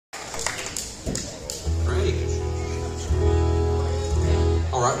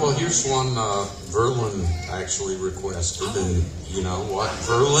All right, well, here's one VERLON actually requested, and you know what?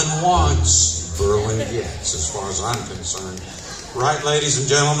 VERLON wants, VERLON gets, as far as I'm concerned. Right, ladies and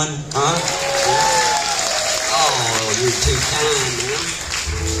gentlemen? Huh? Oh, you're too kind, man.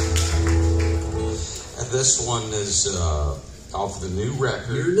 This one is off the new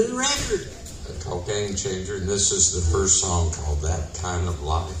record. Your new record. Called Game Changer, and this is the first song called That Kind of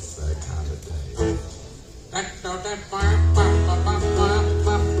Life, That Kind of Day.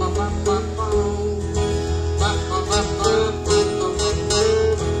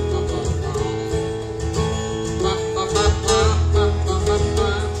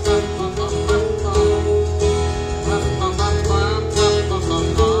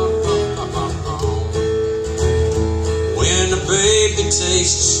 When a baby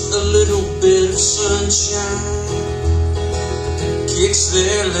tastes a little bit of sunshine, kicks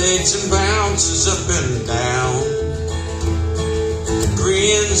their legs and bounces up and down,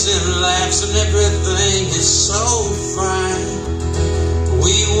 grins and laughs and everything is so fine.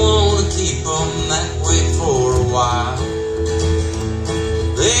 We want to keep them that way for a while.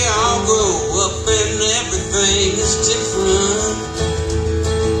 They all grow up and everything is different.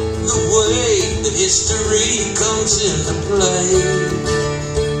 The way the history comes into play,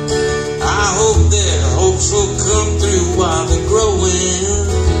 I hope their hopes will come through while they're growing,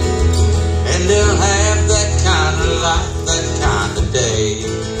 and they'll have that kind of life, that kind of day.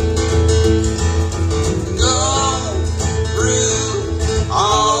 Go through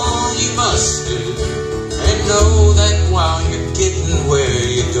all you must do, and know that while you're getting where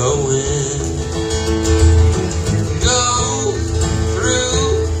you're going. Go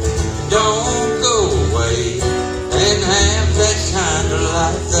through, don't go away, and have that kind of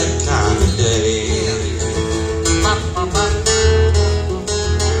life, that kind of day.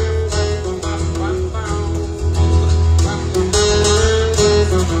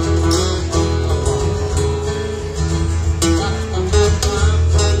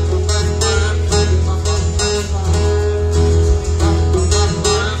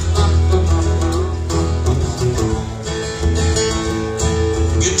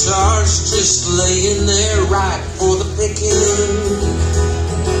 Guitars just laying there ripe for the picking,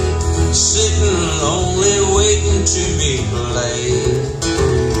 sitting lonely waiting to be played.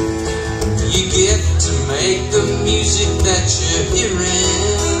 You get to make the music that you're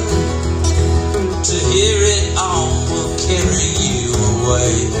hearing. To hear it all will carry you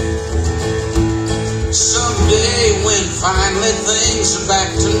away. Someday when finally things are back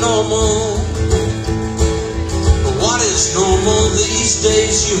to normal, what is normal these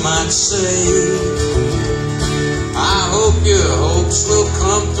days, you might say? I hope your hopes will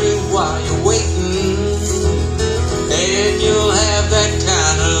come through while you're waiting, and you'll have that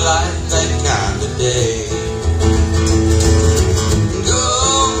kind of life, that kind of day. Go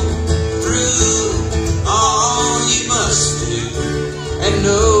through all you must do, and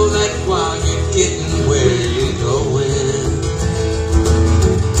know that while you're getting where you're going.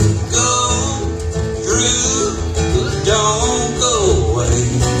 Go through, don't go away,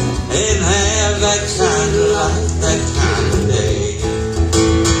 and have that kind of life, that kind of day.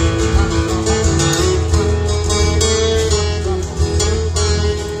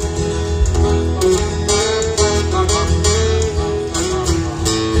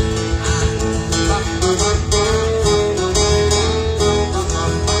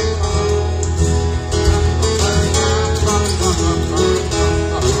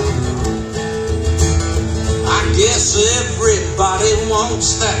 Yes, everybody wants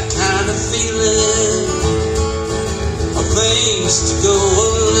that kind of feeling, of things to go a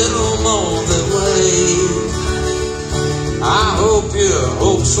little more their way. I hope your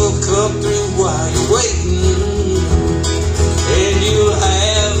hopes will come through while you're waiting,